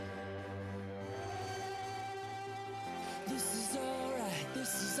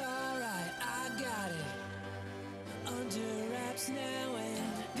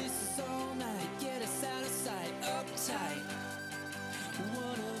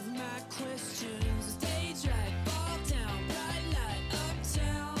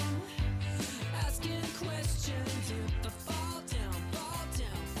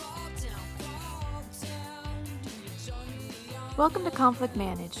Welcome to Conflict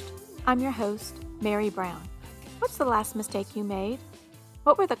Managed. I'm your host, Mary Brown. What's the last mistake you made?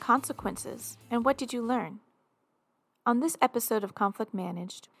 What were the consequences? And what did you learn? On this episode of Conflict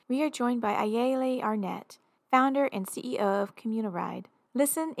Managed, we are joined by Ayele Arnett, founder and CEO of Communiride.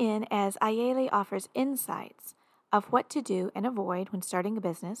 Listen in as Ayele offers insights of what to do and avoid when starting a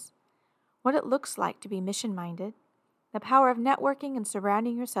business, what it looks like to be mission-minded, the power of networking and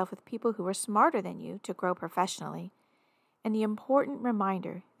surrounding yourself with people who are smarter than you to grow professionally, and the important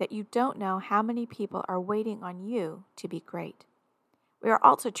reminder that you don't know how many people are waiting on you to be great. We are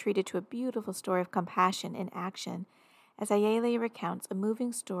also treated to a beautiful story of compassion in action as Ayele recounts a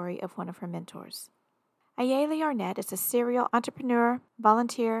moving story of one of her mentors. Ayele Arnett is a serial entrepreneur,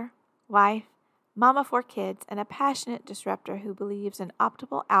 volunteer, wife, mama of 4 kids, and a passionate disruptor who believes in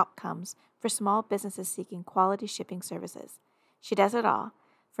optimal outcomes for small businesses seeking quality shipping services. She does it all,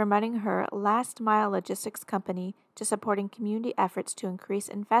 from running her last-mile logistics company to supporting community efforts to increase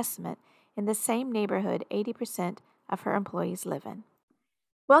investment in the same neighborhood 80% of her employees live in.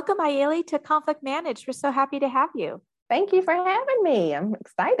 Welcome, Ayele, to Conflict Managed. We're so happy to have you. Thank you for having me. I'm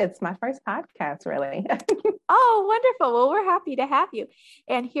excited. It's my first podcast, really. Oh, wonderful. Well, we're happy to have you.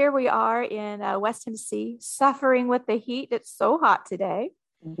 And here we are in West Tennessee, suffering with the heat. It's so hot today.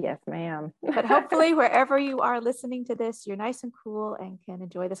 Yes, ma'am. But hopefully, wherever you are listening to this, you're nice and cool and can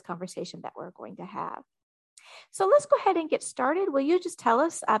enjoy this conversation that we're going to have. So let's go ahead and get started. Will you just tell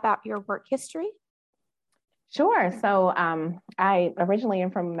us about your work history? Sure. So I originally am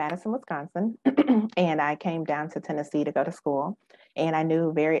from Madison, Wisconsin, and I came down to Tennessee to go to school. And I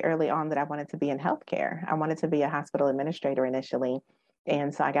knew very early on that I wanted to be in healthcare. I wanted to be a hospital administrator initially.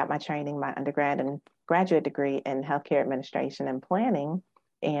 And so I got my training, my undergrad and graduate degree in healthcare administration and planning,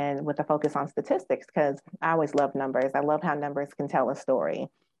 and with a focus on statistics, because I always love numbers. I love how numbers can tell a story.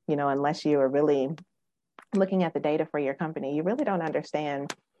 Unless you are really looking at the data for your company, you really don't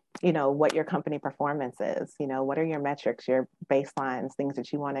understand what your company performance is. What are your metrics, your baselines, things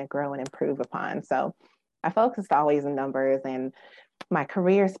that you want to grow and improve upon. So I focused always in numbers, and my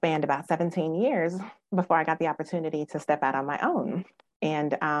career spanned about 17 years before I got the opportunity to step out on my own.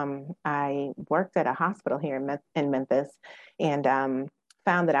 And I worked at a hospital here in Memphis, and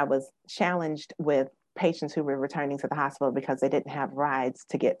found that I was challenged with patients who were returning to the hospital because they didn't have rides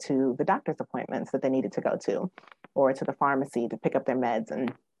to get to the doctor's appointments that they needed to go to, or to the pharmacy to pick up their meds.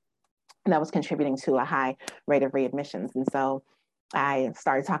 And that was contributing to a high rate of readmissions. And so I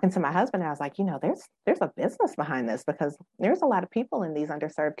started talking to my husband, and I was like, there's a business behind this, because there's a lot of people in these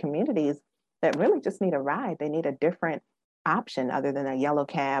underserved communities that really just need a ride. They need a different option other than a yellow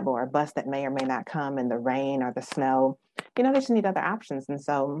cab or a bus that may or may not come in the rain or the snow. They just need other options. And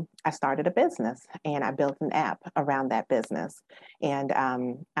so I started a business, and I built an app around that business. And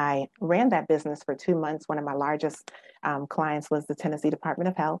I ran that business for 2 months. One of my largest clients was the Tennessee Department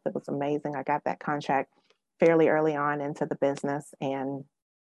of Health. It was amazing. I got that contract fairly early on into the business. And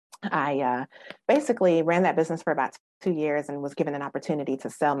I basically ran that business for about 2 years and was given an opportunity to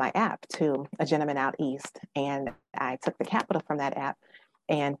sell my app to a gentleman out east. And I took the capital from that app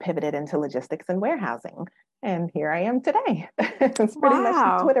and pivoted into logistics and warehousing. And here I am today. It's pretty much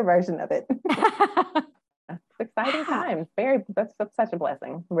the Twitter version of it. It's exciting times. That's such a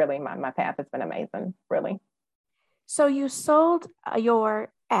blessing. Really, my path has been amazing, really. So you sold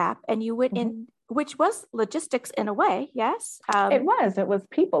your app and you went in, which was logistics in a way, yes? It was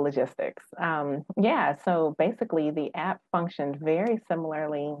people logistics. So basically the app functioned very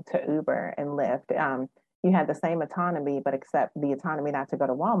similarly to Uber and Lyft. You had the same autonomy, but except the autonomy not to go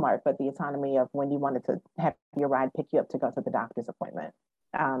to Walmart, but the autonomy of when you wanted to have your ride pick you up to go to the doctor's appointment,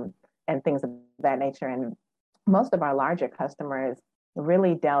 and things of that nature. And most of our larger customers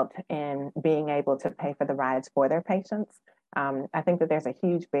really dealt in being able to pay for the rides for their patients. I think that there's a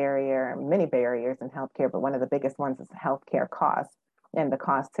huge barrier, many barriers in healthcare, but one of the biggest ones is healthcare costs and the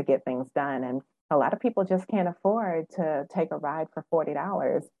cost to get things done. And a lot of people just can't afford to take a ride for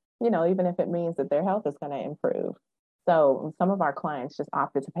 $40, even if it means that their health is going to improve. So some of our clients just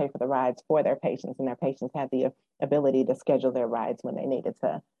opted to pay for the rides for their patients, and their patients had the ability to schedule their rides when they needed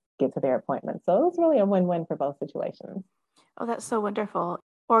to get to their appointments. So it was really a win-win for both situations. Oh, that's so wonderful.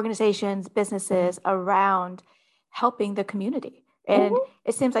 Organizations, businesses around helping the community. And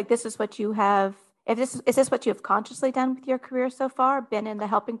it seems like this is what you have. Is this what you have consciously done with your career so far? Been in the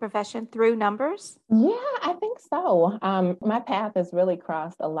helping profession through numbers? Yeah, I think so. My path has really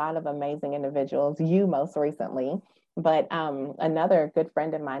crossed a lot of amazing individuals, you most recently. But another good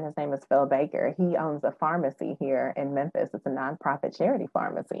friend of mine, his name is Phil Baker. He owns a pharmacy here in Memphis. It's a nonprofit charity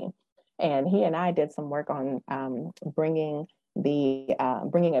pharmacy. And he and I did some work on bringing the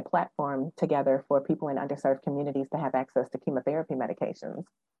bringing a platform together for people in underserved communities to have access to chemotherapy medications.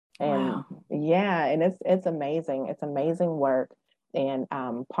 And Wow. yeah, and it's amazing. It's amazing work. And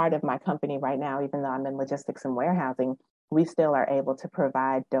part of my company right now, even though I'm in logistics and warehousing, we still are able to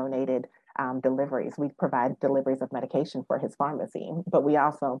provide donated deliveries. We provide deliveries of medication for his pharmacy, but we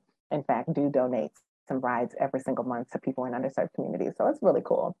also, in fact, do donate some rides every single month to people in underserved communities. So it's really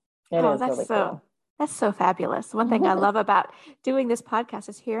cool. It Oh, is really cool. that's so fabulous. One thing I love about doing this podcast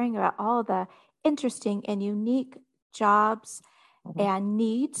is hearing about all the interesting and unique jobs Mhm, and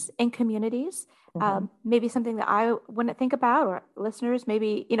needs in communities. mhm. Maybe something that I wouldn't think about, or listeners,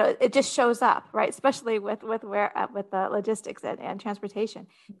 maybe, it just shows up, right? Especially with the logistics and transportation.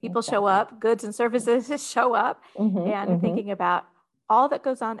 People show Exactly. up, goods and services just show up, Hmm, and hmm, thinking about all that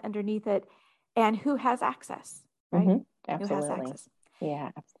goes on underneath it and who has access, right? hmm. Who has Absolutely. access.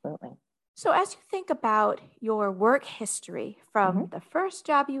 Yeah, absolutely. So, as you think about your work history Hmm. from the first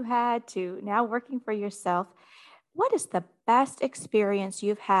job you had to now working for yourself, what is the best experience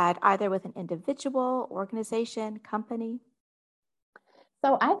you've had either with an individual, organization, company?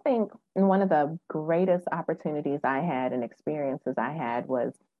 So I think one of the greatest opportunities I had and experiences I had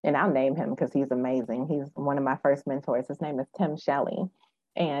was, and I'll name him because he's amazing. He's one of my first mentors. His name is Tim Shelley.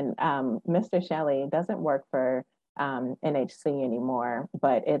 And Mr. Shelley doesn't work for NHC anymore,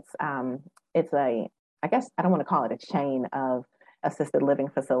 but it's a, I guess I don't want to call it a chain of assisted living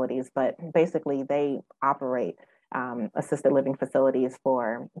facilities, but basically they operate assisted living facilities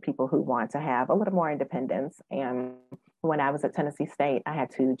for people who want to have a little more independence. And when I was at Tennessee State, I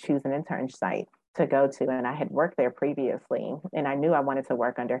had to choose an intern site to go to, and I had worked there previously, and I knew I wanted to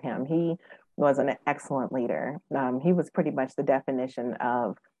work under him. He was an excellent leader. He was pretty much the definition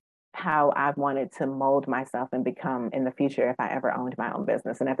of how I wanted to mold myself and become in the future if I ever owned my own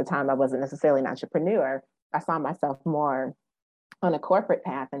business. And at the time, I wasn't necessarily an entrepreneur. I saw myself more on a corporate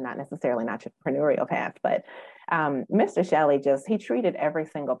path and not necessarily an entrepreneurial path. But Mr. Shelley he treated every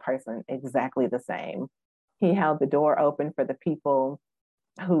single person exactly the same. He held the door open for the people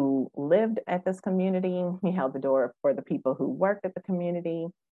who lived at this community. He held the door for the people who worked at the community,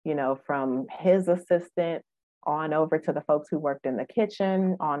 from his assistant on over to the folks who worked in the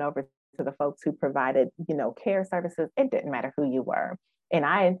kitchen, on over to the folks who provided, care services. It didn't matter who you were. And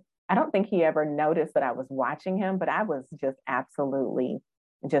I don't think he ever noticed that I was watching him, but I was just absolutely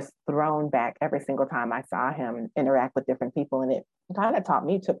just thrown back every single time I saw him interact with different people. And it kind of taught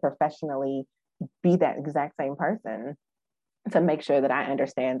me to professionally be that exact same person, to make sure that I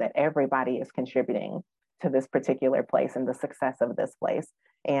understand that everybody is contributing to this particular place and the success of this place.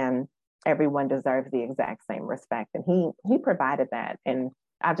 And everyone deserves the exact same respect. And he provided that. And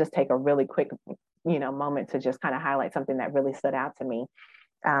I'll just take a really quick, moment to just kind of highlight something that really stood out to me.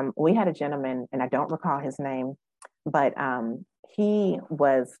 We had a gentleman, and I don't recall his name, but he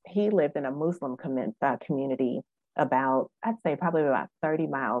lived in a Muslim community about, I'd say probably about 30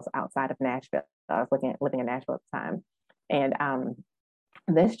 miles outside of Nashville. I was living in Nashville at the time. And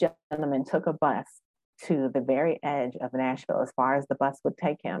this gentleman took a bus to the very edge of Nashville, as far as the bus would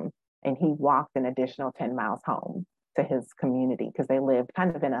take him. And he walked an additional 10 miles home to his community because they lived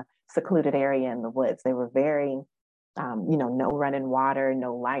kind of in a secluded area in the woods. They were very, no running water,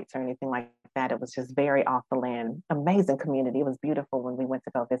 no lights or anything like that. It was just very off the land, amazing community. It was beautiful when we went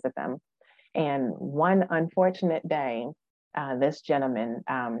to go visit them. And one unfortunate day, this gentleman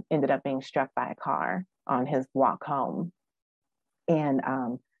ended up being struck by a car on his walk home. And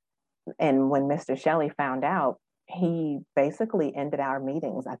when Mr. Shelley found out, he basically ended our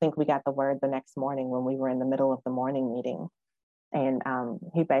meetings. I think we got the word the next morning when we were in the middle of the morning meeting. And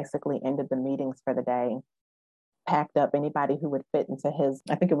he basically ended the meetings for the day, packed up anybody who would fit into his,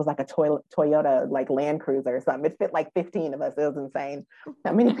 I think it was like a Toyota like Land Cruiser or something. It fit like 15 of us. It was insane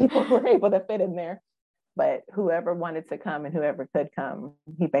how many people were able to fit in there. But whoever wanted to come and whoever could come,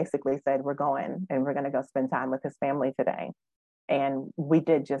 he basically said, we're going and we're going to go spend time with his family today. And we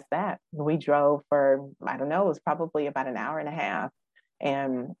did just that. We drove for, I don't know, it was probably about an hour and a half.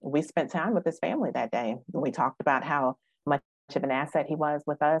 And we spent time with his family that day. We talked about how much of an asset he was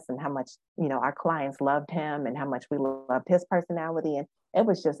with us and how much, our clients loved him and how much we loved his personality. And it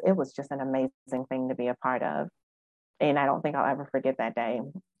was just an amazing thing to be a part of. And I don't think I'll ever forget that day.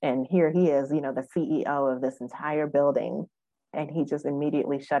 And here he is, the CEO of this entire building. And he just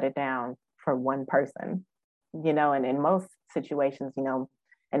immediately shut it down for one person, and in most situations,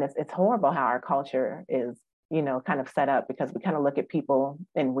 and it's horrible how our culture is, kind of set up, because we kind of look at people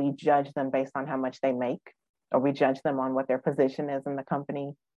and we judge them based on how much they make, or we judge them on what their position is in the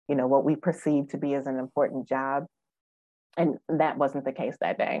company, what we perceive to be as an important job. And that wasn't the case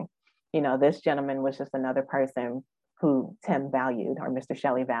that day. This gentleman was just another person who Tim valued or Mr.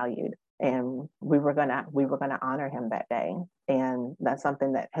 Shelley valued. And we were gonna honor him that day. And that's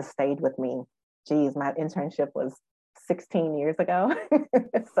something that has stayed with me. Geez, my internship was 16 years ago.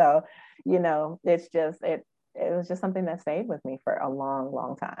 So, it was just something that stayed with me for a long,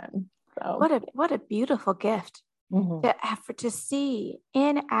 long time. So What a beautiful gift mhm, to see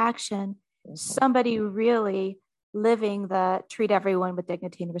in action somebody really living the treat everyone with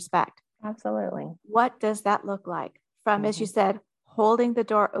dignity and respect. absolutely. What does that look like? From, as you Hmm. said, holding the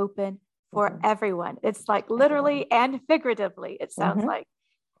door open for Hmm. everyone. It's like Everyone. literally and figuratively, it sounds Hmm. like.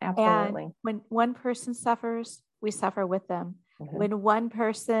 And Absolutely. when one person suffers, we suffer with them. Hmm. When one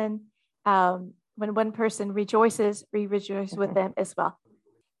person rejoices, we rejoice with Hmm. them as well.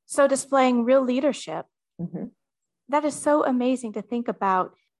 So displaying real leadership, Hmm. that is so amazing to think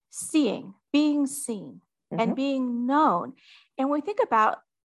about, being seen and Hmm. being known. And when we think about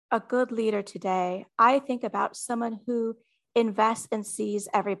a good leader today, I think about someone who invests and sees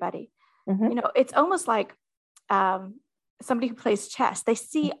everybody. Hmm. It's almost like um, somebody who plays chess. They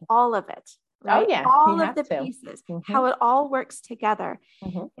see all of it, Oh right? yeah, you All of have the to. pieces, Hmm. how it all works together.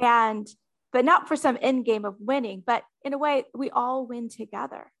 Hmm. And, but not for some end game of winning, but in a way, we all win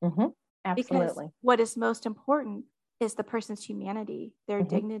together, Hmm. because Absolutely. what is most important is the person's humanity, their Hmm.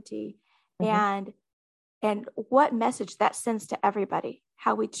 dignity, Hmm. and what message that sends to everybody,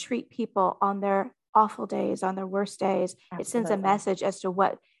 how we treat people on their awful days, on their worst days. It sends a Absolutely. message as to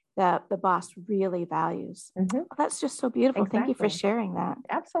what the boss really values. Hmm. Oh, that's just so beautiful. Thank you for Exactly. sharing that.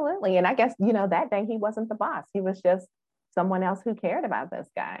 Absolutely. And I guess, that day he wasn't the boss. He was just someone else who cared about this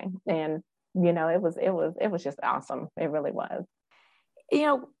guy. And, it was just awesome. It really was.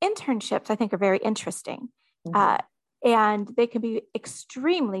 Internships, I think, are very interesting. Hmm. Uh, and they can be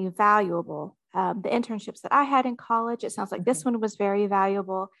extremely valuable. The internships that I had in college, it sounds like Hmm. this one was very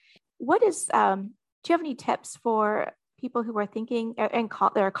valuable. Do you have any tips for people who are thinking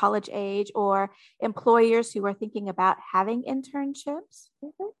they're college age, or employers who are thinking about having internships?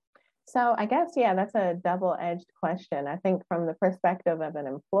 Hmm. So I guess, yeah, that's a double-edged question. I think from the perspective of an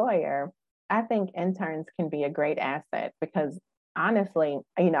employer, I think interns can be a great asset because honestly,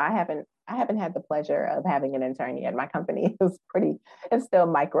 I haven't had the pleasure of having an intern yet. My company is still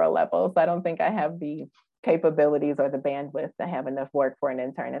micro level. So I don't think I have the capabilities or the bandwidth to have enough work for an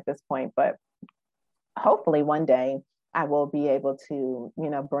intern at this point. But hopefully one day I will be able to,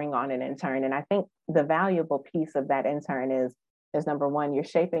 bring on an intern. And I think the valuable piece of that intern is number one, you're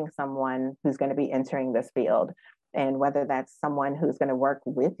shaping someone who's going to be entering this field. And whether that's someone who's going to work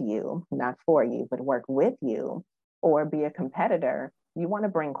with you, not for you, but work with you, or be a competitor, you want to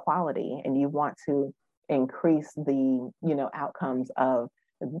bring quality and you want to increase the, outcomes of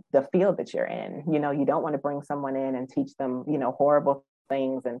the field that you're in. You don't want to bring someone in and teach them, horrible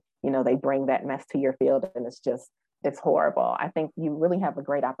things, and they bring that mess to your field and it's horrible. I think you really have a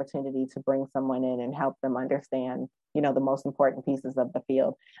great opportunity to bring someone in and help them understand, the most important pieces of the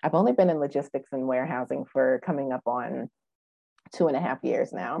field. I've only been in logistics and warehousing for coming up on 2.5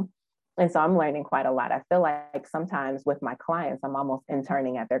 years now. And so I'm learning quite a lot. I feel like sometimes with my clients, I'm almost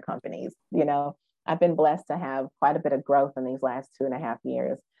interning at their companies. I've been blessed to have quite a bit of growth in these last 2.5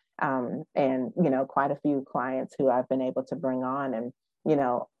 years. And, quite a few clients who I've been able to bring on. And,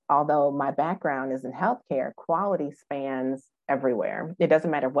 although my background is in healthcare, quality spans everywhere. It doesn't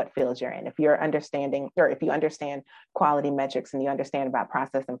matter what field you're in. If you're understanding, or if you understand quality metrics and you understand about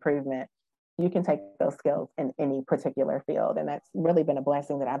process improvement, you can take those skills in any particular field. And that's really been a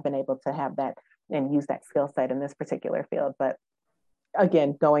blessing that I've been able to have that and use that skill set in this particular field. But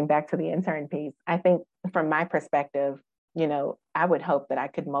again, going back to the intern piece, I think from my perspective, I would hope that I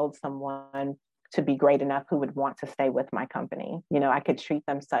could mold someone to be great enough who would want to stay with my company. I could treat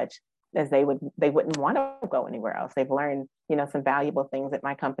them such as they wouldn't want to go anywhere else. They've learned, some valuable things at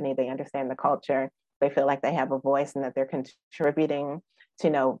my company. They understand the culture. They feel like they have a voice and that they're contributing to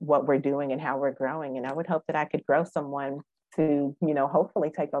what we're doing and how we're growing. And I would hope that I could grow someone to,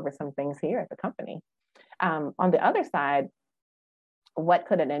 hopefully take over some things here at the company. On the other side, what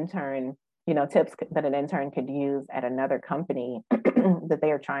could an intern, tips that an intern could use at another company that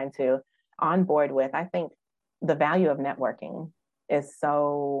they are trying to onboard with? I think the value of networking is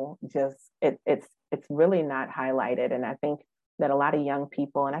so just it's really not highlighted. And I think that a lot of young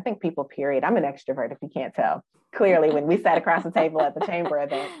people, and I think people, period, I'm an extrovert if you can't tell. Clearly, when we sat across the table at the chamber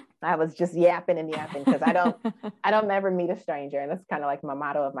event, I was just yapping and yapping because I don't never meet a stranger. And that's kind of like my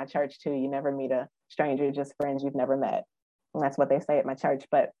motto of my church too. You never meet a stranger, just friends you've never met. And that's what they say at my church.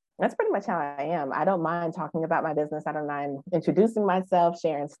 But that's pretty much how I am. I don't mind talking about my business. I don't mind introducing myself,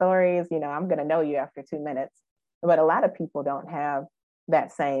 sharing stories. I'm going to know you after 2 minutes. But a lot of people don't have,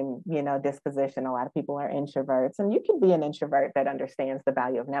 that same, disposition. A lot of people are introverts, and you can be an introvert that understands the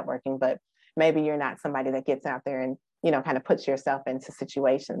value of networking, but maybe you're not somebody that gets out there and, kind of puts yourself into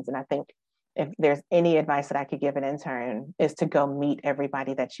situations. And I think if there's any advice that I could give an intern is to go meet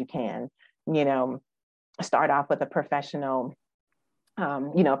everybody that you can, you know, start off with a professional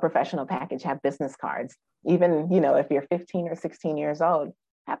package, have business cards. Even, if you're 15 or 16 years old,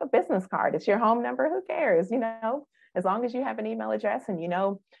 have a business card. It's your home number. Who cares? As long as you have an email address and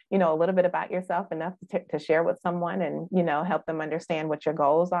a little bit about yourself, enough to share with someone, and help them understand what your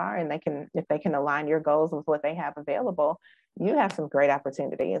goals are, and if they can align your goals with what they have available, you have some great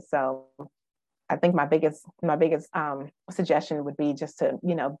opportunities. So I think my biggest suggestion would be just to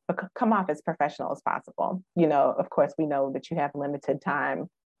come off as professional as possible. Of course, we know that you have limited time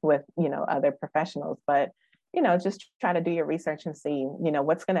with other professionals, but just try to do your research and see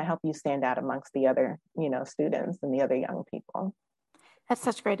what's going to help you stand out amongst the other students and the other young people. That's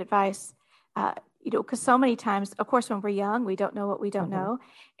such great advice. Because so many times, of course, when we're young, we don't know what we don't know,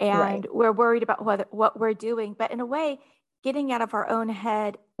 and Right. we're worried about what we're doing. But in a way, getting out of our own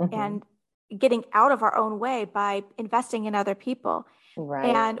head and getting out of our own way by investing in other people.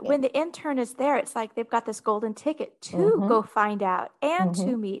 Right. And when the intern is there, it's like they've got this golden ticket to go find out and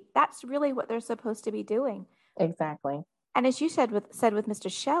to meet. That's really what they're supposed to be doing. Exactly. And as you said with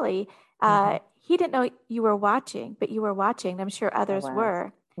Mr. Shelley, he didn't know you were watching, but you were watching. I'm sure others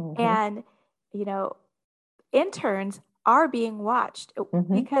were. And, interns are being watched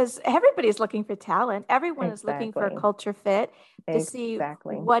because everybody's looking for talent. Everyone is looking for a culture fit to see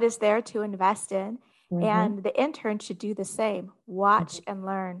what is there to invest in. And the intern should do the same, watch and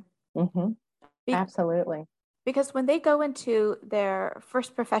learn. Absolutely. Because when they go into their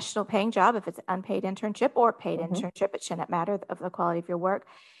first professional paying job, if it's an unpaid internship or paid internship, it shouldn't matter of the quality of your work.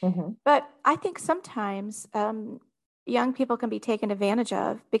 But I think sometimes young people can be taken advantage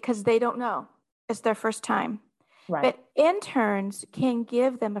of because they don't know. It's their first time. Right. But interns can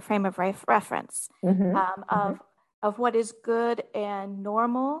give them a frame of reference of what is good and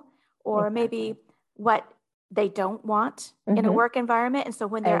normal, or maybe what they don't want in a work environment. And so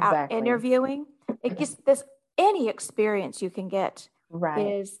when they're out interviewing, it gives this any experience you can get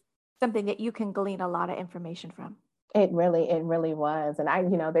is something that you can glean a lot of information from. It really was. And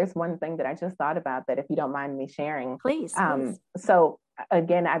there's one thing that I just thought about that, if you don't mind me sharing. Please. So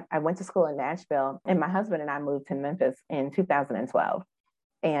again, I went to school in Nashville, and my husband and I moved to Memphis in 2012.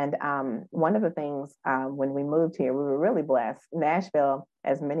 And one of the things when we moved here, we were really blessed. Nashville,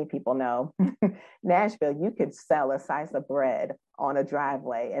 as many people know, Nashville, you could sell a slice of bread on a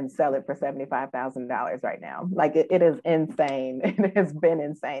driveway and sell it for $75,000 right now. Like it is insane. It has been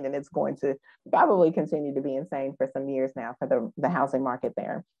insane, and it's going to probably continue to be insane for some years now for the housing market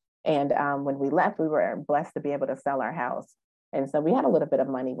there. And when we left, we were blessed to be able to sell our house. And so we had a little bit of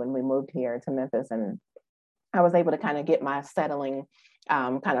money when we moved here to Memphis, and I was able to kind of get my settling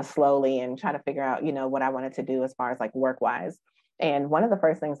kind of slowly and try to figure out, what I wanted to do as far as like work-wise. And one of the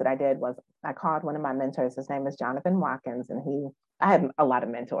first things that I did was I called one of my mentors. His name is Jonathan Watkins, and I have a lot of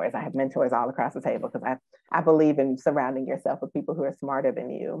mentors. I have mentors all across the table because I believe in surrounding yourself with people who are smarter than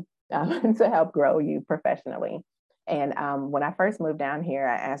you to help grow you professionally. And when I first moved down here,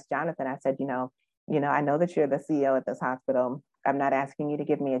 I asked Jonathan, I said, I know that you're the CEO at this hospital. I'm not asking you to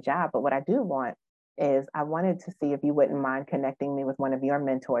give me a job, but what I do want is I wanted to see if you wouldn't mind connecting me with one of your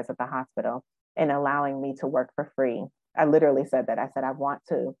mentors at the hospital and allowing me to work for free. I literally said that. I said, I want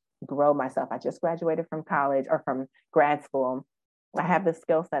to grow myself. I just graduated from college or from grad school. I have the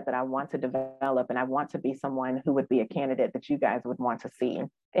skill set that I want to develop, and I want to be someone who would be a candidate that you guys would want to see.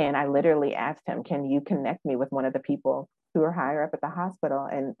 And I literally asked him, can you connect me with one of the people who are higher up at the hospital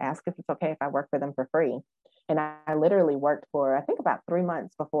and ask if it's okay if I work for them for free? And I literally worked for, I think, about 3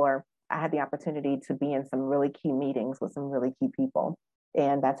 months before I had the opportunity to be in some really key meetings with some really key people.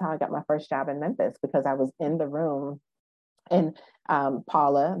 And that's how I got my first job in Memphis, because I was in the room. And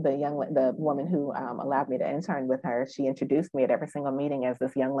Paula, the woman who allowed me to intern with her, she introduced me at every single meeting as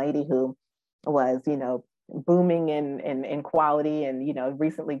this young lady who was, booming in quality and,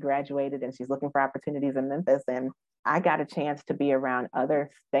 recently graduated, and she's looking for opportunities in Memphis. And I got a chance to be around other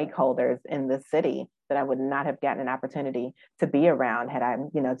stakeholders in the city that I would not have gotten an opportunity to be around had I,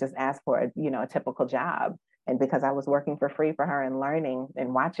 just asked for a typical job. And because I was working for free for her and learning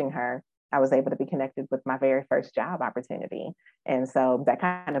and watching her, I was able to be connected with my very first job opportunity. And so that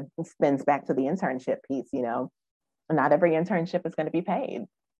kind of spins back to the internship piece. Not every internship is going to be paid.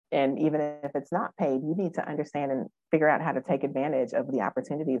 And even if it's not paid, you need to understand and figure out how to take advantage of the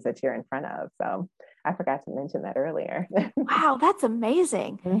opportunities that you're in front of. So I forgot to mention that earlier. Wow, that's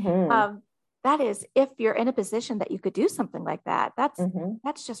amazing. that is, if you're in a position that you could do something like that, Hmm.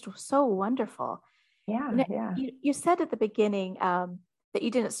 that's just so wonderful. Yeah, You know, yeah. you said at the beginning that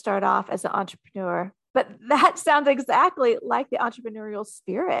you didn't start off as an entrepreneur, but that sounds exactly like the entrepreneurial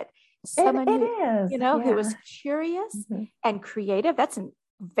spirit. Someone It who, is. who Yeah. was curious Hmm. and creative. That's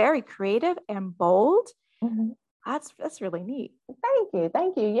very creative and bold. Hmm. That's really neat. Thank you.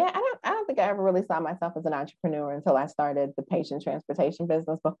 Thank you. Yeah, I don't think I ever really saw myself as an entrepreneur until I started the patient transportation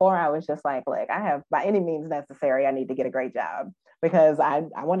business. Before I was just like, look, I have by any means necessary, I need to get a great job because I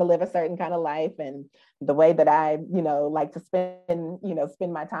want to live a certain kind of life. And the way that I, like to spend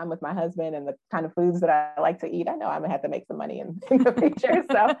my time with my husband and the kind of foods that I like to eat, I know I'm gonna have to make some money in the future.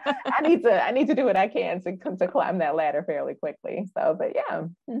 So I need to do what I can to climb that ladder fairly quickly. So, but yeah.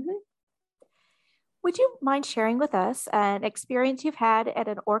 Mm-hmm. Would you mind sharing with us an experience you've had at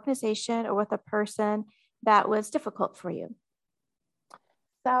an organization or with a person that was difficult for you?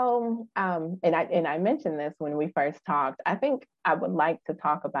 So, and I mentioned this when we first talked. I think I would like to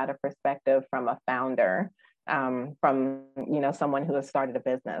talk about a perspective from a founder, from someone who has started a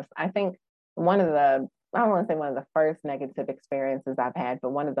business. I think one of the I don't want to say one of the first negative experiences I've had,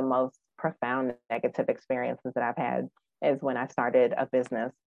 but one of the most profound negative experiences that I've had is when I started a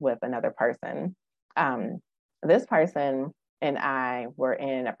business with another person. Um, this person and I were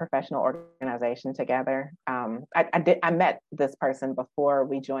in a professional organization together. I met this person before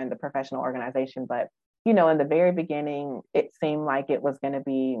we joined the professional organization, but in the very beginning, it seemed like it was going to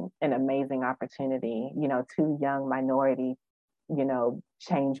be an amazing opportunity. Two young minority,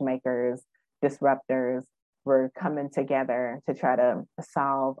 change makers, disruptors were coming together to try to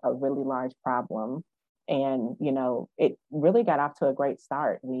solve a really large problem. And, it really got off to a great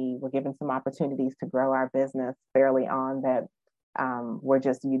start. We were given some opportunities to grow our business fairly on that were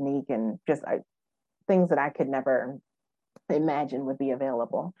just unique and just things that I could never imagine would be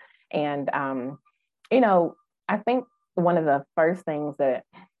available. And, you know, I think one of the first things that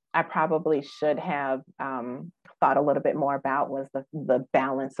I probably should have thought a little bit more about was the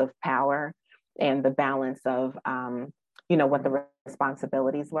balance of power and the balance of, what the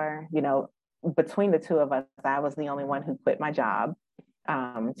responsibilities were. Between the two of us, I was the only one who quit my job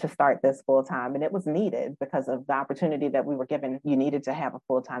to start this full time, and it was needed because of the opportunity that we were given. You needed to have a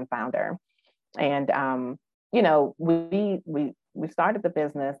full time founder, and we started the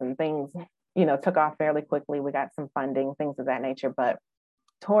business, and things took off fairly quickly. We got some funding, things of that nature, but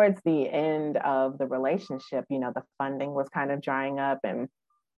towards the end of the relationship, the funding was kind of drying up, and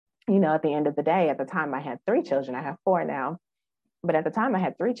at the end of the day, at the time I had 3 children. I have 4 now, but at the time I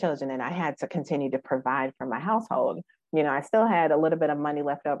had 3 children and I had to continue to provide for my household. I still had a little bit of money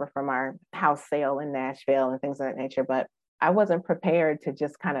left over from our house sale in Nashville and things of that nature, but I wasn't prepared to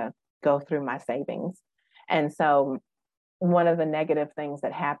just kind of go through my savings. And so one of the negative things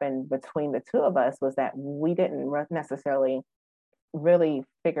that happened between the two of us was that we didn't necessarily really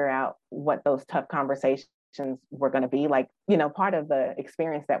figure out what those tough conversations were going to be. Like, part of the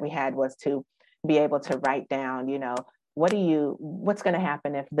experience that we had was to be able to write down, what's going to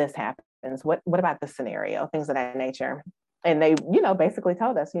happen if this happens? What about this scenario? Things of that nature. And they, basically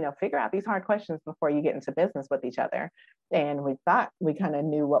told us, figure out these hard questions before you get into business with each other. And we thought we kind of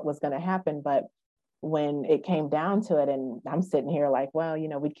knew what was going to happen, but when it came down to it, and I'm sitting here like, well,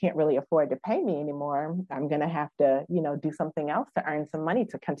 we can't really afford to pay me anymore. I'm going to have to, do something else to earn some money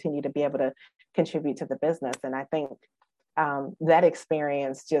to continue to be able to contribute to the business. And I think that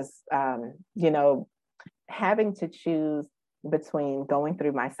experience just, having to choose between going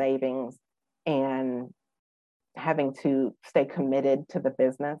through my savings and having to stay committed to the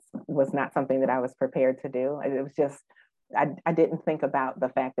business was not something that I was prepared to do. It was just, I didn't think about the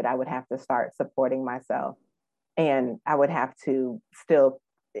fact that I would have to start supporting myself and I would have to still,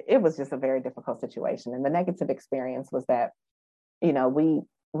 it was just a very difficult situation. And the negative experience was that,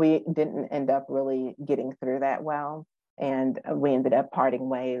 we didn't end up really getting through that well. And we ended up parting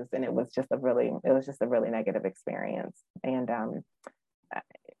ways, and it was just a really negative experience. And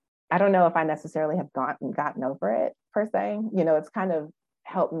I don't know if I necessarily have gotten over it per se. It's kind of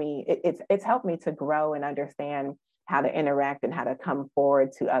helped me. It's helped me to grow and understand how to interact and how to come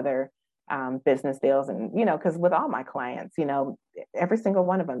forward to other business deals. And because with all my clients, every single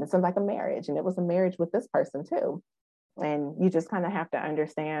one of them, it's like a marriage, and it was a marriage with this person too. And you just kind of have to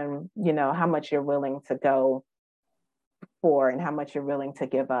understand, how much you're willing to go for and how much you're willing to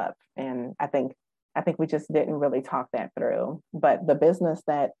give up. And I think we just didn't really talk that through. But the business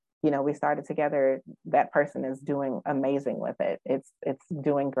that we started together, that person is doing amazing with it. It's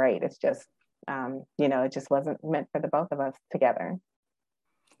doing great. It's just it just wasn't meant for the both of us together.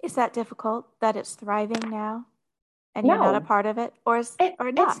 Is that difficult that it's thriving now? and you're not a No, part of it, or it's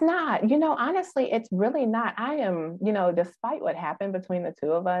not? not. Honestly, it's really not. I am, despite what happened between the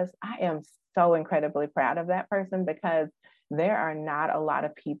two of us, I am so incredibly proud of that person because there are not a lot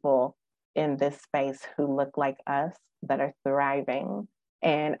of people in this space who look like us that are thriving.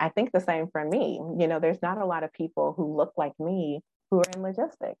 And I think the same for me. There's not a lot of people who look like me who are in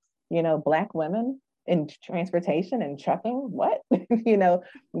logistics. Black women in transportation and trucking. What?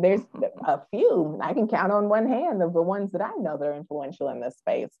 There's a few I can count on one hand of the ones that I know that are influential in this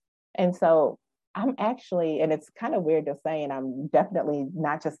space. And so I'm actually, and it's kind of weird to say, and I'm definitely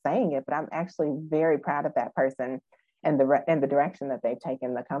not just saying it, but I'm actually very proud of that person and the direction that they've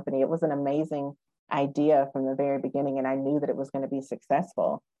taken the company. It was an amazing idea from the very beginning, and I knew that it was going to be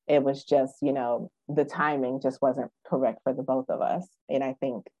successful. It was just, the timing just wasn't correct for the both of us. And I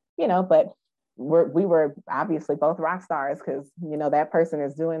think, but we were obviously both rock stars because that person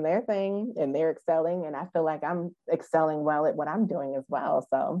is doing their thing and they're excelling, and I feel like I'm excelling well at what I'm doing as well.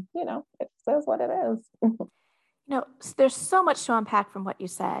 So it says what it is. There's so much to unpack from what you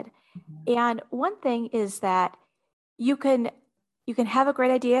said. And one thing is that you can you can have a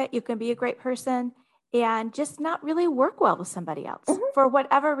great idea, you can be a great person, and just not really work well with somebody else Mm-hmm. for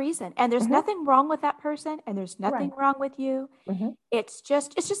whatever reason. And there's Mm-hmm. nothing wrong with that person, and there's nothing Right. wrong with you. Mm-hmm. It's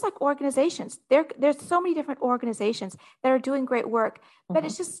just like organizations. There's so many different organizations that are doing great work, but Mm-hmm.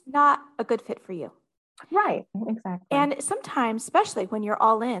 it's just not a good fit for you. Right. Exactly. And sometimes, especially when you're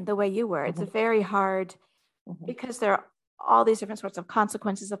all in the way you were, it's Mm-hmm. a very hard Mm-hmm. because there are all these different sorts of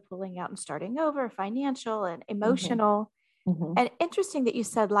consequences of pulling out and starting over, financial and Mm-hmm. emotional. Mm-hmm. And interesting that you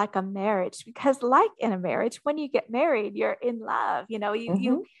said like a marriage, because like in a marriage, when you get married, you're in love.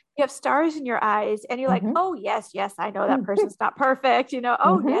 You have stars in your eyes and you're like, Mm-hmm. oh yes, yes, I know that Mm-hmm. person's not perfect. Oh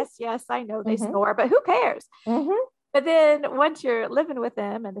Mm-hmm. yes, yes, I know they Mm-hmm. snore, but who cares? Mm-hmm. But then once you're living with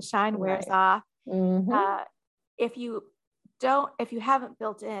them and the shine wears Right. off, Mm-hmm. uh, if you haven't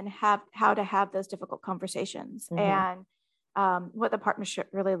built in have how to have those difficult conversations Mm-hmm. and what the partnership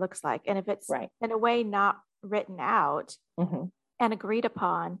really looks like, and if it's Right. in a way not written out Mm-hmm. and agreed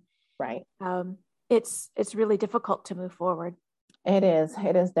upon, Right. um, it's really difficult to move forward. It is.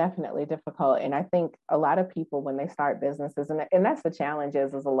 It is definitely difficult, and I think a lot of people when they start businesses, and that's the challenge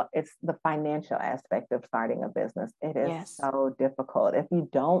is a lot. It's the financial aspect of starting a business. It is Yes. so difficult if you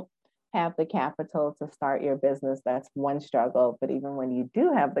don't have the capital to start your business. That's one struggle. But even when you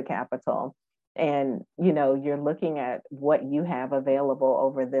do have the capital, and you're looking at what you have available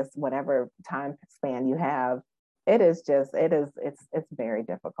over this whatever time span you have, it's very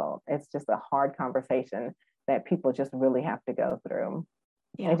difficult. It's just a hard conversation that people just really have to go through.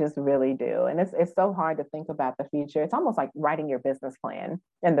 They Yeah. just really do. And it's so hard to think about the future. It's almost like writing your business plan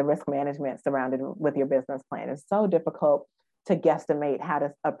and the risk management surrounded with your business plan. It's so difficult to guesstimate how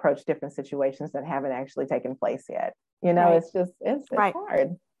to approach different situations that haven't actually taken place yet. Right. It's just it's Right.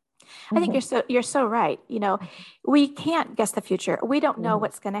 hard. I think Mm-hmm. you're so right. We can't guess the future. We don't know Mm-hmm.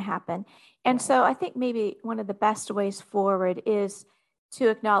 what's going to happen. And Right. so I think maybe one of the best ways forward is to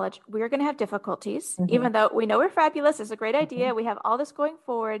acknowledge we're going to have difficulties, Mm-hmm. even though we know we're fabulous. It's a great Mm-hmm. idea. We have all this going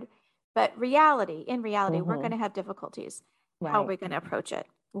forward, but in reality, we're going Mm-hmm. to have difficulties. How are Right. we going to approach it?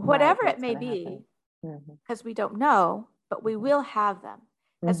 Right. Whatever it What's may going to be, happen? Mm-hmm. because we don't know, but we will have them.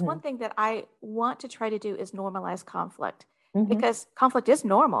 That's Mm-hmm. one thing that I want to try to do is normalize conflict, Mm-hmm. because conflict is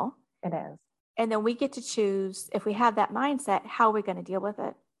normal. It is. And then we get to choose, if we have that mindset, how are we going to deal with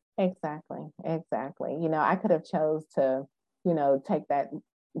it? Exactly. Exactly. I could have chose to, take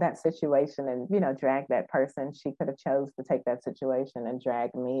that situation and, drag that person. She could have chose to take that situation and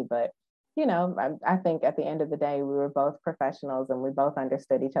drag me. But, I think at the end of the day, we were both professionals and we both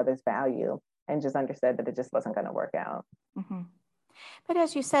understood each other's value and just understood that it just wasn't going to work out. Mm-hmm. But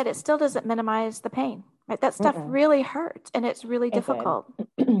as you said, it still doesn't minimize the pain, right? That stuff Mm-mm. really hurts and it's really It did. difficult.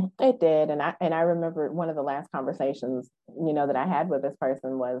 It did. And I remember one of the last conversations, that I had with this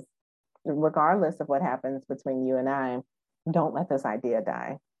person was regardless of what happens between you and I, don't let this idea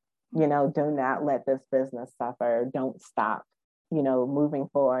die. Do not let this business suffer. Don't stop, moving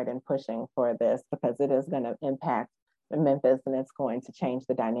forward and pushing for this because it is going to impact Memphis and it's going to change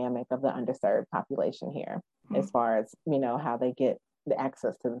the dynamic of the underserved population here Mm-hmm. as far as, how they get the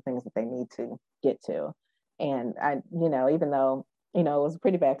access to the things that they need to get to. And even though, it was a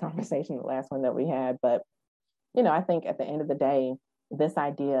pretty bad conversation, the last one that we had, but, I think at the end of the day, this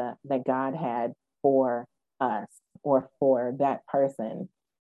idea that God had for us or for that person,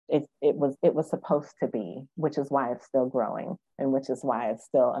 it was supposed to be, which is why it's still growing and which is why it's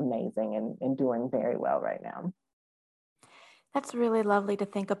still amazing and doing very well right now. That's really lovely to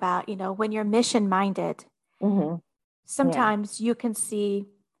think about. When you're mission minded, Mm-hmm. Yeah. sometimes you can see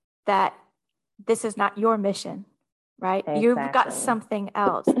that this is not your mission, right? You've got Exactly. something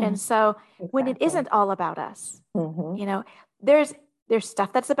else. And so when it Exactly. isn't all about us, Mm-hmm. you know, there's there's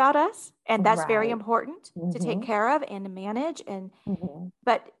stuff that's about us, and that's very Right. important to take Mm-hmm. care of and to manage. And Mm-hmm.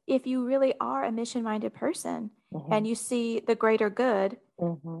 but if you really are a mission-minded person Mm-hmm. and you see the greater good,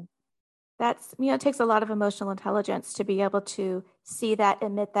 Mm-hmm. that's, it takes a lot of emotional intelligence to be able to see that,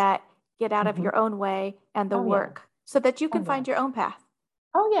 admit that, get out of Mm-hmm. your own way and the Oh yeah. work so that you Oh can yeah. find your own path.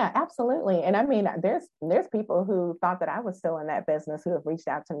 Oh yeah, absolutely. And I mean, there's people who thought that I was still in that business who have reached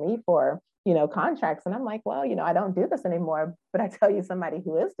out to me for, contracts. And I'm like, well, I don't do this anymore. But I tell you somebody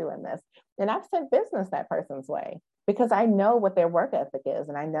who is doing this. And I've sent business that person's way because I know what their work ethic is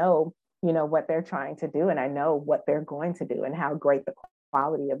and I know, what they're trying to do and I know what they're going to do and how great the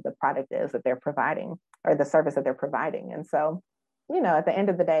quality of the product is that they're providing or the service that they're providing. And so, at the end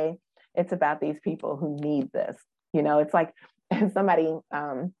of the day, it's about these people who need this. It's like and somebody,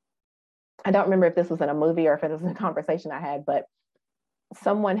 I don't remember if this was in a movie or if it was a conversation I had, but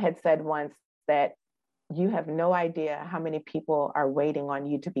someone had said once that you have no idea how many people are waiting on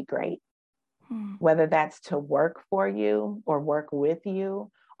you to be great, Hmm. whether that's to work for you or work with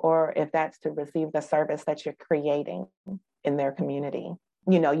you, or if that's to receive the service that you're creating in their community.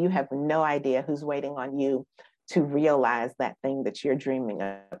 You have no idea who's waiting on you to realize that thing that you're dreaming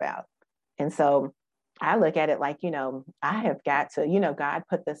about. And so I look at it like, I have got to, God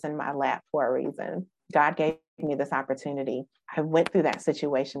put this in my lap for a reason. God gave me this opportunity. I went through that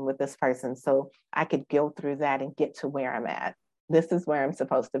situation with this person so I could go through that and get to where I'm at. This is where I'm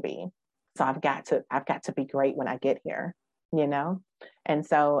supposed to be. So I've got to be great when I get here, you know? And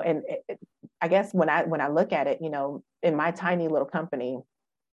so, I guess when I look at it, in my tiny little company,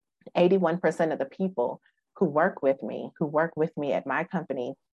 81% of the people who work with me at my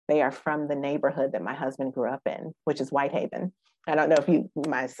company, they are from the neighborhood that my husband grew up in, which is Whitehaven. I don't know if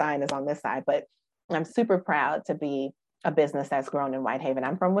my sign is on this side, but I'm super proud to be a business that's grown in Whitehaven.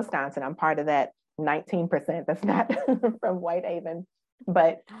 I'm from Wisconsin. I'm part of that 19% that's not from Whitehaven,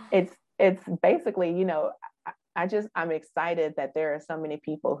 but it's basically, I'm excited that there are so many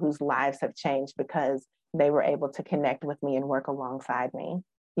people whose lives have changed because they were able to connect with me and work alongside me.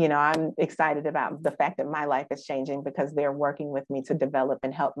 I'm excited about the fact that my life is changing because they're working with me to develop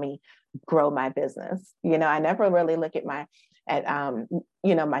and help me grow my business. I never really look at my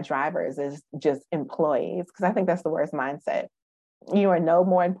drivers as just employees because I think that's the worst mindset. You are no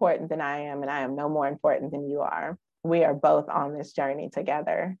more important than I am, and I am no more important than you are. We are both on this journey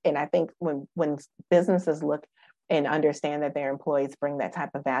together. And I think when businesses look and understand that their employees bring that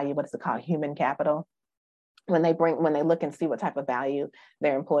type of value, what is it called? Human capital. When they look and see what type of value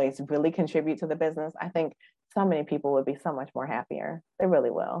their employees really contribute to the business, I think so many people would be so much more happier. They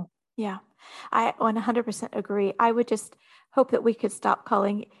really will. Yeah, I 100% agree. I would just hope that we could stop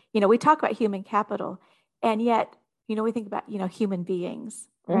calling, we talk about human capital, and yet, we think about, human beings,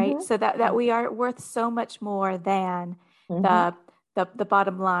 right? Mm-hmm. So that we are worth so much more than Mm-hmm. the the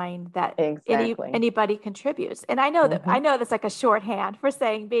bottom line that Exactly. anybody contributes. And Mm-hmm. I know that's like a shorthand for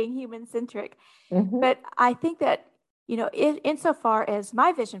saying being human centric, Mm-hmm. but I think that, insofar as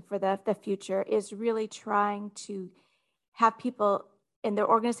my vision for the future is really trying to have people in their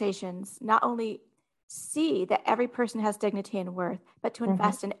organizations not only see that every person has dignity and worth, but to Mm-hmm.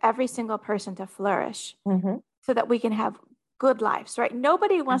 invest in every single person to flourish Mm-hmm. so that we can have good lives, right?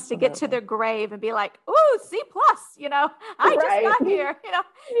 Nobody wants to get to Absolutely. their grave and be like, "Ooh, C plus," I just Right. got here.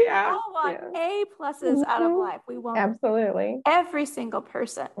 We Yeah. all want Yeah. A pluses out of Mm-hmm. life. We want Absolutely. every single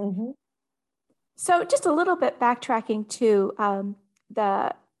person. Mm-hmm. So, just a little bit backtracking to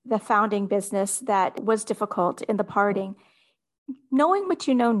the the founding business that was difficult in the parting. Knowing what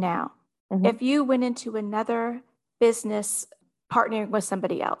you know now, Mm-hmm. if you went into another business partnering with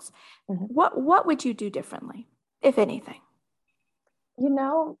somebody else, Mm-hmm. what would you do differently, if anything? You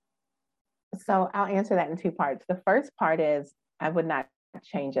know, so I'll answer that in two parts. The first part is I would not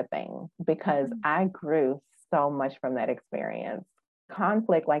change a thing because I grew so much from that experience.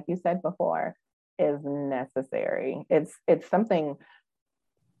 Conflict, like you said before, is necessary. It's something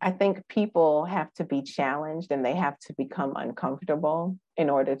I think people have to be challenged and they have to become uncomfortable in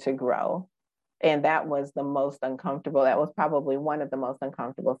order to grow. And that was the most uncomfortable. That was probably one of the most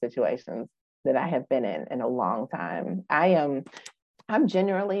uncomfortable situations that I have been in a long time. I'm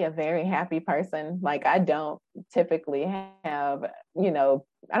generally a very happy person. Like I don't typically have, I don't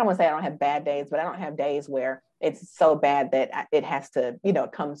want to say I don't have bad days, but I don't have days where it's so bad that it has to,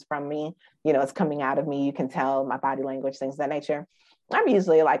 it comes from me, it's coming out of me. You can tell my body language, things of that nature. I'm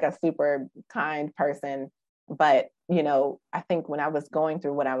usually like a super kind person, but, I think when I was going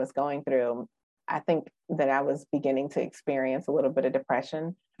through what I was going through, I think that I was beginning to experience a little bit of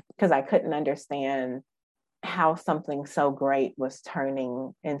depression because I couldn't understand how something so great was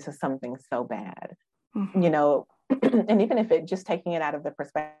turning into something so bad, Mm-hmm. you know. And even if it just taking it out of the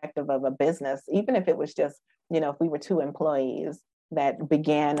perspective of a business, even if it was just, if we were two employees that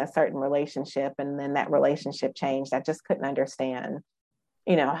began a certain relationship and then that relationship changed, I just couldn't understand,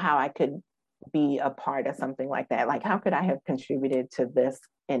 how I could be a part of something like that. Like, how could I have contributed to this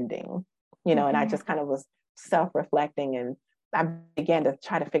ending? And I Mm-hmm. just kind of was self-reflecting, and I began to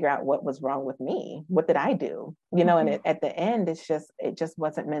try to figure out what was wrong with me. What did I do? And Mm-hmm. at the end, it just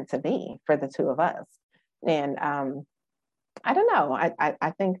wasn't meant to be for the two of us. And I don't know.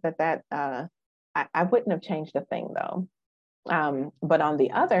 I think that I wouldn't have changed a thing though. But on the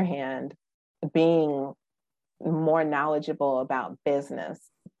other hand, being more knowledgeable about business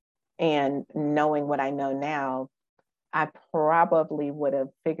and knowing what I know now, I probably would have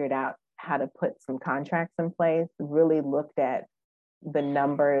figured out how to put some contracts in place, really looked at the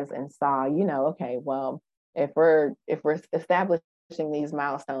numbers and saw, okay, well, if we're establishing these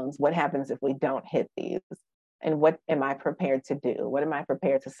milestones, what happens if we don't hit these? And what am I prepared to do? What am I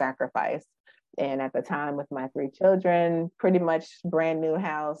prepared to sacrifice? And at the time with my three children, pretty much brand new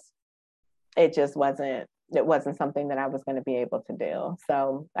house, it wasn't something that I was going to be able to do.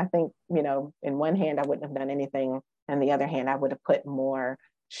 So I think, in one hand, I wouldn't have done anything. And the other hand, I would have put more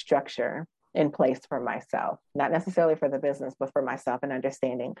structure in place for myself, not necessarily for the business, but for myself, and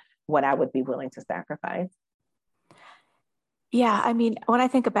understanding what I would be willing to sacrifice. Yeah, I mean, when I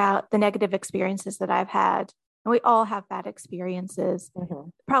think about the negative experiences that I've had, and we all have bad experiences, Mm-hmm.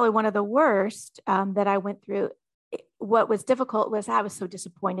 probably one of the worst that I went through, what was difficult was I was so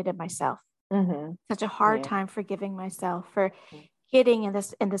disappointed in myself. Mm-hmm. Such a hard Yeah. time forgiving myself for getting in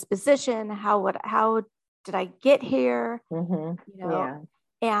this position. How did I get here? Mm-hmm. Yeah.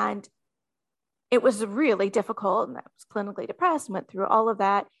 And it was really difficult. And I was clinically depressed and went through all of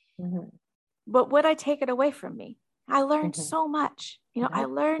that. Mm-hmm. But would I take it away from me? I learned Mm-hmm. so much. I Yep.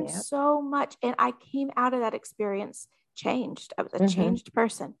 learned Yep. so much, and I came out of that experience changed. I was a Mm-hmm. changed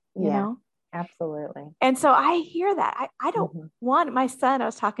person, Yeah. Absolutely. And so I hear that. I don't Mm-hmm. want my son I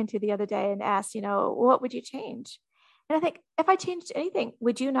was talking to the other day and asked, what would you change? And I think if I changed anything,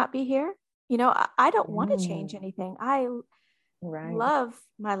 would you not be here? I don't want to change Mm. anything. I Right. love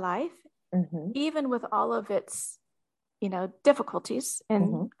my life, Mm-hmm. even with all of its, difficulties. Mm-hmm.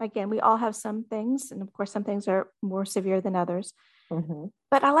 And again, we all have some things. And of course, some things are more severe than others. Mm-hmm.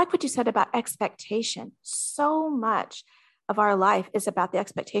 But I like what you said about expectation. So much of our life is about the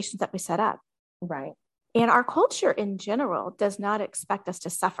expectations that we set up. Right. And our culture in general does not expect us to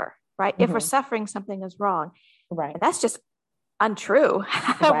suffer, right? If we're Mm-hmm. suffering, something is wrong. Right. And that's just untrue.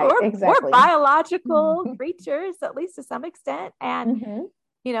 Right. we're Exactly. biological creatures, at least to some extent. And,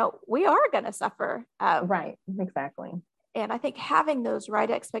 Mm-hmm. we are going to suffer. Right. Exactly. And I think having those right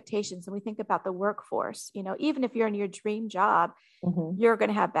expectations, and we think about the workforce, even if you're in your dream job, Mm-hmm. you're going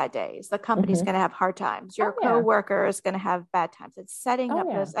to have bad days. The company's Mm-hmm. going to have hard times. Your Oh yeah. coworker is going to have bad times. It's setting Oh up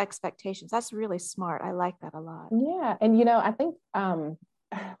yeah. those expectations. That's really smart. I like that a lot. Yeah. And I think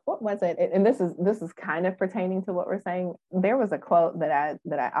what was it? And this is kind of pertaining to what we're saying. There was a quote that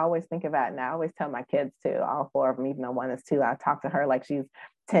I always think about, and I always tell my kids too, all four of them, even though one is two. I talk to her like she's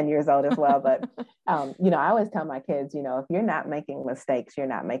 10 years old as well. But I always tell my kids, if you're not making mistakes, you're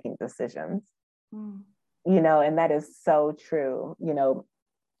not making decisions. Mm. And that is so true.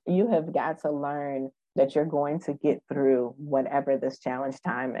 You have got to learn that you're going to get through whatever this challenge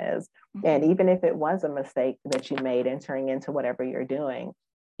time is. Mm-hmm. And even if it was a mistake that you made entering into whatever you're doing,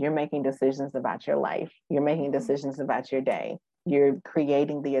 you're making decisions about your life. You're making decisions about your day. You're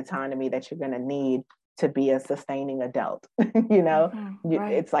creating the autonomy that you're going to need to be a sustaining adult. Mm-hmm.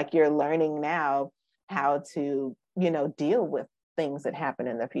 Right. It's like you're learning now how to, deal with things that happen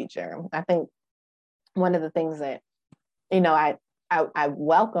in the future. I think one of the things that, I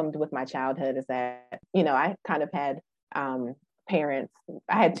welcomed with my childhood is that, I kind of had parents.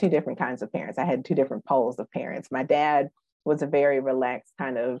 I had two different kinds of parents. I had two different poles of parents. My dad was a very relaxed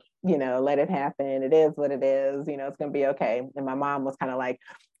kind of, let it happen. It is what it is. It's going to be okay. And my mom was kind of like,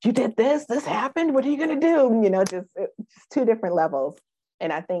 you did this happened. What are you going to do? Just two different levels.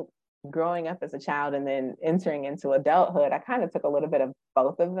 And I think growing up as a child and then entering into adulthood, I kind of took a little bit of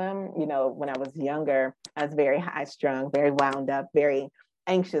both of them. When I was younger, I was very high strung, very wound up, very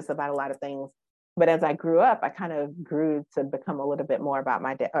anxious about a lot of things. But as I grew up, I kind of grew to become a little bit more about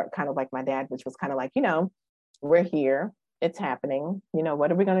my dad, or kind of like my dad, which was kind of like, we're here, it's happening.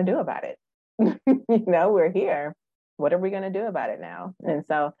 What are we going to do about it? We're here. What are we going to do about it now? And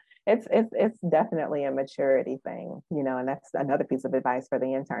so it's definitely a maturity thing, and that's another piece of advice for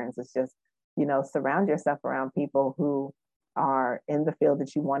the interns. It's just, surround yourself around people who are in the field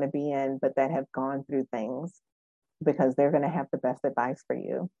that you want to be in, but that have gone through things, because they're going to have the best advice for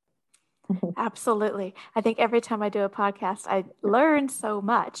you. Absolutely. I think every time I do a podcast, I learn so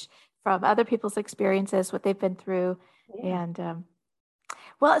much from other people's experiences, what they've been through. Yeah. And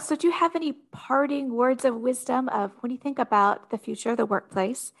well, so do you have any parting words of wisdom of when you think about the future of the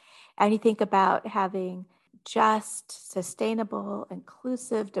workplace and you think about having just, sustainable,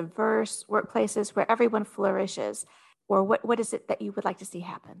 inclusive, diverse workplaces where everyone flourishes? Or what is it that you would like to see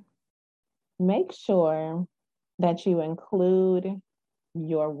happen? Make sure that you include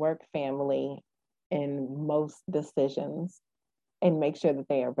your work family in most decisions, and make sure that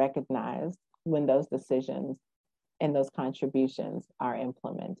they are recognized when those decisions and those contributions are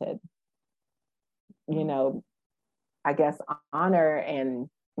implemented. You know, I guess honor and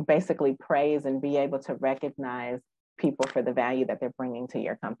basically praise and be able to recognize people for the value that they're bringing to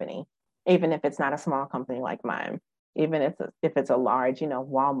your company, even if it's not a small company like mine, even if it's a large,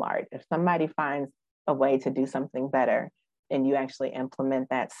 Walmart. If somebody finds a way to do something better and you actually implement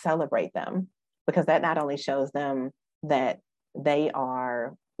that, celebrate them, because that not only shows them that they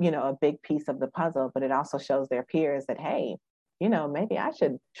are, a big piece of the puzzle, but it also shows their peers that, hey, maybe I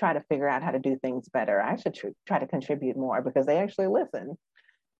should try to figure out how to do things better. I should try to contribute more, because they actually listen.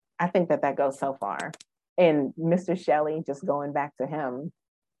 I think that goes so far. And Mr. Shelley, just going back to him,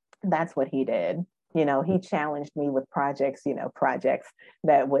 that's what he did. He challenged me with projects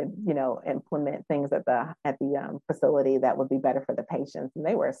that would, implement things at the facility that would be better for the patients. And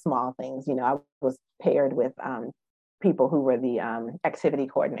they were small things. I was paired with people who were the activity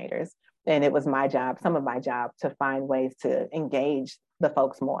coordinators. And it was some of my job, to find ways to engage the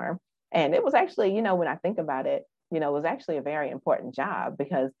folks more. And it was actually, when I think about it, it was actually a very important job,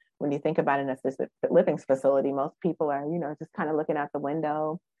 because when you think about an assisted living facility, most people are, just kind of looking out the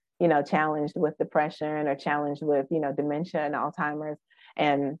window, challenged with depression or challenged with, dementia and Alzheimer's.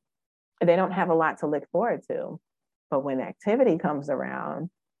 And they don't have a lot to look forward to. But when activity comes around,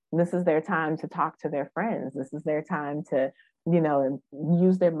 this is their time to talk to their friends. This is their time to,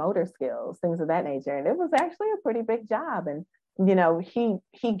 use their motor skills, things of that nature. And it was actually a pretty big job. And, he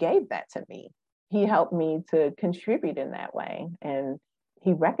gave that to me. He helped me to contribute in that way. And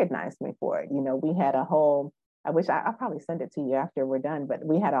he recognized me for it. We had a whole, I wish I'll probably send it to you after we're done, but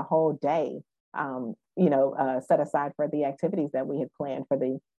we had a whole day, set aside for the activities that we had planned for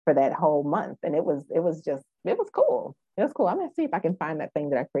that whole month. And it was cool. It was cool. I'm going to see if I can find that thing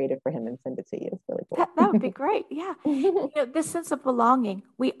that I created for him and send it to you. It's really cool. That would be great. Yeah. This sense of belonging,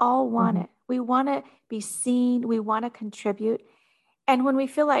 we all want it. We want to be seen. We want to contribute. And when we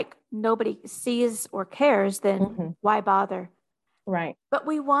feel like nobody sees or cares, then why bother? Right. But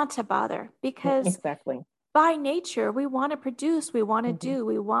we want to bother, because exactly, by nature, we want to produce, we want to do,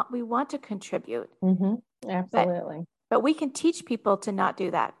 we want to contribute. Absolutely. But we can teach people to not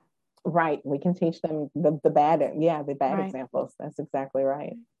do that. Right. We can teach them the bad examples. That's exactly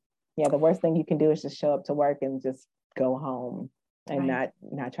right. Yeah. The worst thing you can do is just show up to work and just go home and not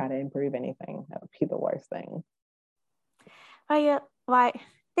try to improve anything. That would be the worst thing. Why,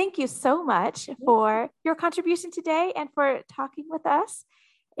 thank you so much for your contribution today and for talking with us.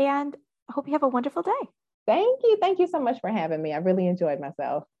 And I hope you have a wonderful day. Thank you. Thank you so much for having me. I really enjoyed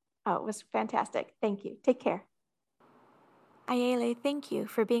myself. Oh, it was fantastic. Thank you. Take care. Ayele, thank you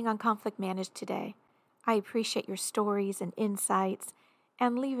for being on Conflict Managed today. I appreciate your stories and insights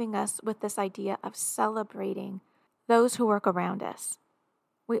and leaving us with this idea of celebrating those who work around us.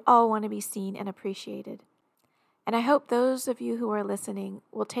 We all want to be seen and appreciated. And I hope those of you who are listening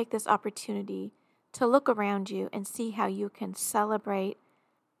will take this opportunity to look around you and see how you can celebrate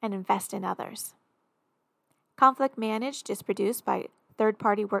and invest in others. Conflict Managed is produced by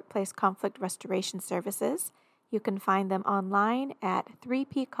third-party workplace conflict restoration services. You can find them online at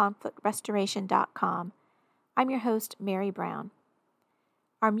 3pconflictrestoration.com. I'm your host, Mary Brown.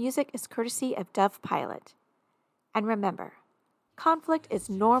 Our music is courtesy of Dove Pilot. And remember, conflict is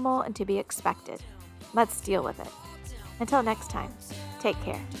normal and to be expected. Let's deal with it. Until next time, take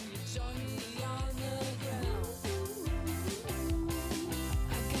care.